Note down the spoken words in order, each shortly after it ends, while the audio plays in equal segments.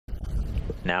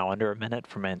Now under a minute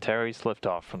from Antares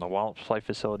liftoff from the Wallops Flight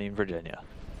Facility in Virginia.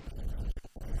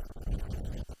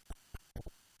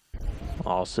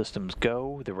 All systems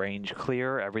go, the range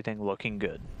clear, everything looking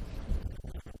good.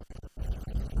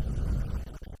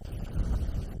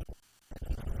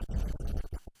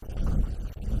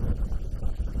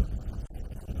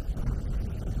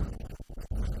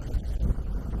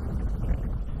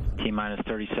 T-minus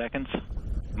 30 seconds.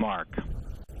 Mark.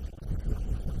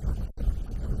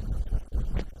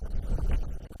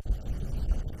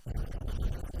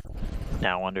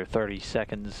 Now under 30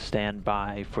 seconds, stand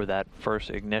by for that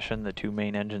first ignition. The two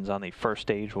main engines on the first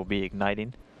stage will be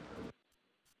igniting.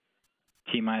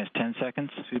 T-minus 10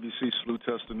 seconds. CBC salute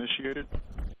test initiated.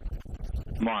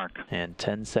 Mark. And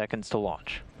 10 seconds to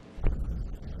launch.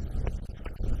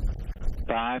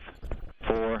 5,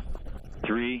 4,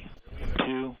 3,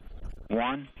 2,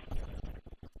 1.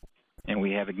 And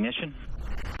we have ignition.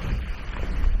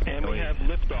 And we have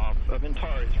liftoff of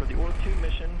Antares for the Orb-2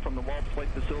 mission from the Wallops Flight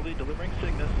Facility, delivering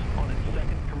Cygnus on its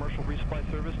second commercial resupply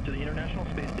service to the International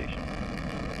Space Station.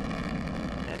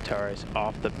 Antares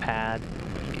off the pad.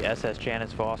 The SS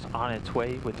Janus Voss on its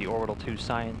way with the Orbital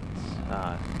Science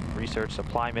research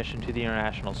supply mission to the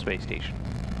International Space Station.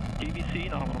 DVC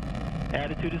nominal.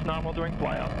 Attitude is nominal during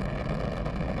flyout.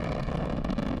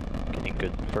 Getting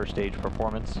good first stage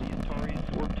performance. The Antares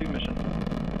Orb-2 mission.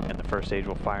 And the first stage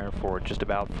will fire for just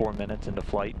about 4 minutes into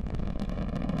flight.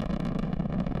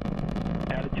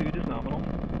 Attitude is nominal.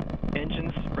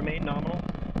 Engines remain nominal.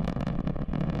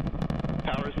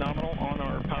 Power is nominal on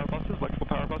our power buses, electrical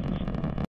power buses.